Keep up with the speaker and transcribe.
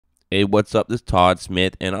Hey, what's up? This is Todd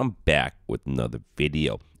Smith, and I'm back with another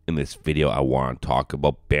video. In this video, I want to talk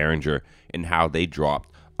about Behringer and how they dropped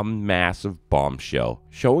a massive bombshell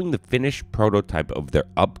showing the finished prototype of their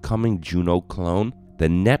upcoming Juno clone. The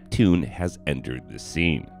Neptune has entered the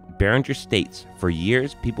scene. Behringer states, "For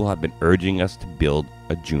years, people have been urging us to build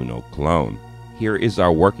a Juno clone. Here is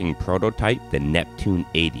our working prototype, the Neptune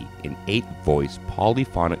 80, an 8-voice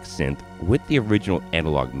polyphonic synth with the original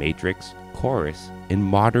analog matrix, chorus, and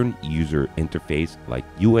modern user interface like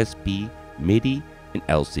USB, MIDI, and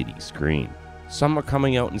LCD screen." Some are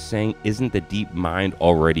coming out and saying, isn't the DeepMind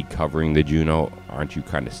already covering the Juno? Aren't you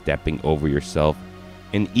kind of stepping over yourself?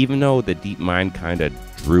 And even though the DeepMind kind of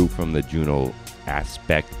drew from the Juno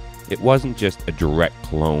aspect, it wasn't just a direct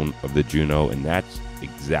clone of the Juno, and that's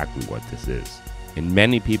exactly what this is. And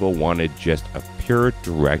many people wanted just a pure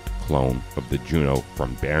direct clone of the Juno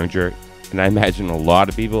from Behringer, and I imagine a lot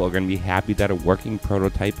of people are going to be happy that a working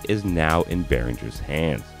prototype is now in Behringer's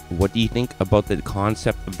hands. What do you think about the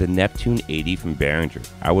concept of the Neptune 80 from Behringer?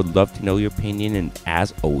 I would love to know your opinion, and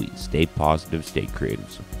as always, stay positive, stay creative,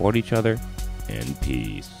 support each other, and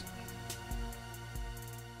peace.